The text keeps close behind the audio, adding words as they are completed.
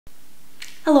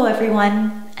Hello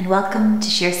everyone, and welcome to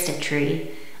Stitchery.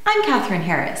 I'm Catherine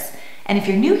Harris, and if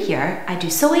you're new here, I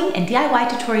do sewing and DIY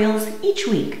tutorials each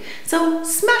week, so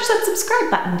smash that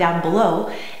subscribe button down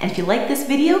below, and if you like this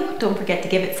video, don't forget to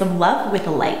give it some love with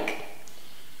a like.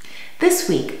 This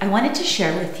week, I wanted to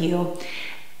share with you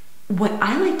what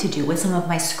I like to do with some of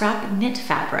my scrap knit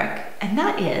fabric, and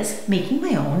that is making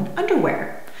my own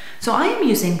underwear. So I am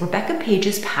using Rebecca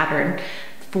Page's pattern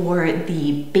for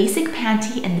the basic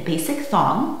panty and the basic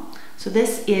thong. So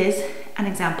this is an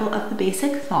example of the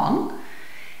basic thong,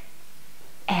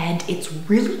 and it's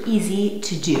really easy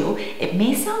to do. It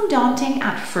may sound daunting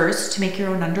at first to make your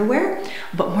own underwear,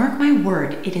 but mark my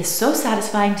word, it is so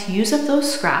satisfying to use up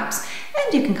those scraps,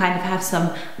 and you can kind of have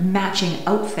some matching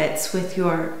outfits with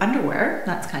your underwear.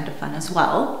 That's kind of fun as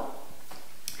well.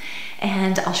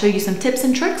 And I'll show you some tips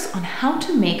and tricks on how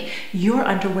to make your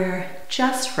underwear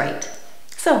just right.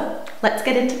 So let's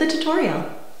get into the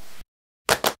tutorial.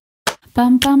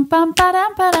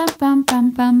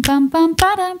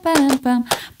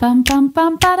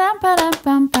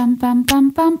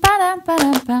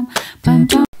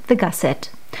 The gusset.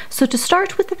 So to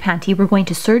start with the panty, we're going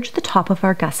to serge the top of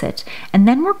our gusset, and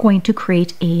then we're going to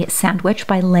create a sandwich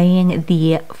by laying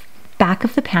the back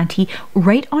of the panty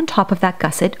right on top of that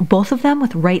gusset, both of them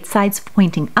with right sides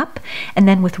pointing up, and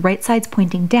then with right sides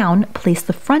pointing down, place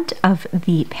the front of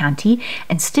the panty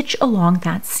and stitch along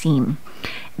that seam.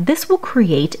 This will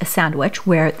create a sandwich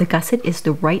where the gusset is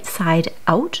the right side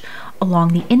out along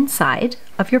the inside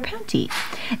of your panty.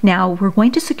 Now we're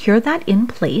going to secure that in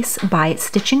place by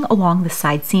stitching along the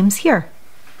side seams here.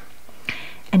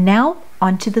 And now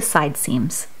onto the side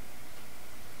seams.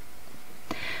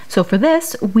 So for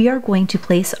this, we are going to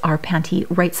place our panty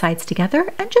right sides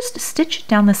together and just stitch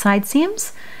down the side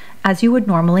seams as you would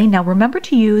normally. Now remember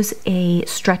to use a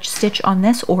stretch stitch on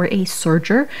this or a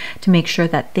serger to make sure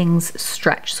that things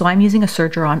stretch. So I'm using a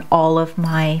serger on all of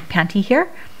my panty here,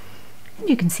 and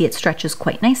you can see it stretches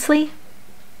quite nicely.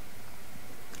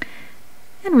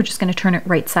 And we're just going to turn it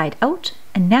right side out,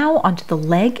 and now onto the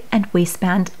leg and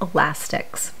waistband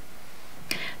elastics.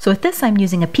 So with this, I'm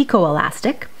using a picot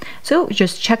elastic. So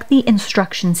just check the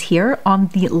instructions here on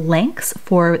the lengths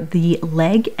for the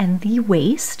leg and the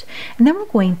waist. And then we're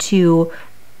going to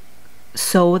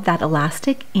sew that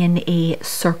elastic in a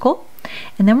circle.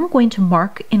 And then we're going to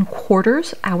mark in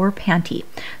quarters our panty.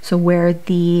 So where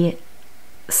the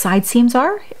side seams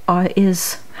are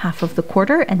is half of the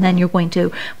quarter, and then you're going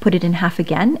to put it in half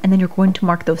again. And then you're going to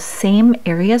mark those same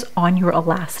areas on your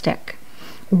elastic.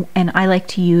 And I like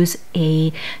to use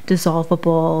a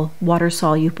dissolvable,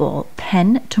 water-soluble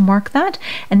pen to mark that.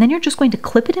 And then you're just going to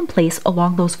clip it in place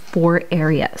along those 4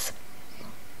 areas.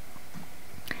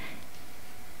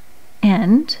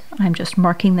 And I'm just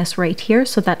marking this right here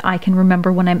so that I can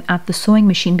remember when I'm at the sewing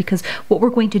machine, because what we're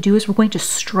going to do is we're going to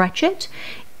stretch it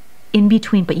in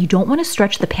between, but you don't want to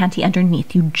stretch the panty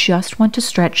underneath. You just want to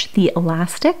stretch the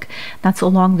elastic that's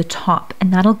along the top,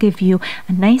 and that'll give you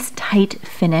a nice tight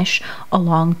finish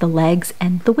along the legs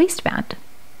and the waistband.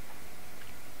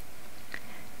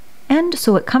 And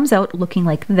so it comes out looking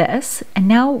like this, and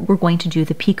now we're going to do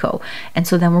the picot. And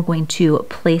so then we're going to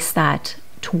place that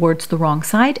towards the wrong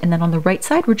side, and then on the right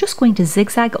side we're just going to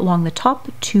zigzag along the top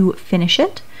to finish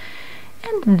it.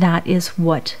 And that is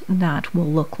what that will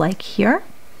look like here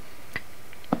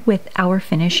with our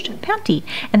finished panty.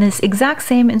 And this exact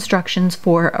same instructions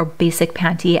for a basic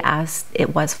panty as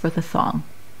it was for the thong,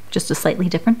 just a slightly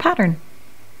different pattern.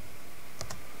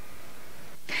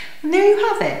 And there you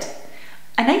have it.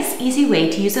 A nice easy way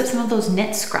to use up some of those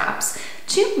knit scraps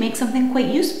to make something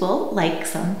quite useful like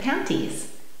some panties.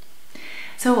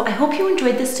 So I hope you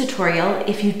enjoyed this tutorial.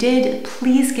 If you did,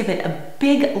 please give it a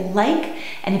big like,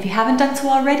 and if you haven't done so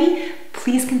already,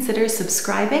 please consider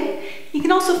subscribing. You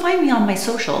can also find me on my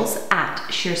socials at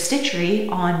Stitchery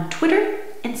on Twitter,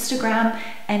 Instagram,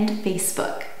 and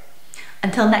Facebook.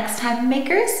 Until next time,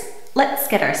 makers, let's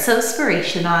get our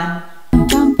Sew-Spiration on.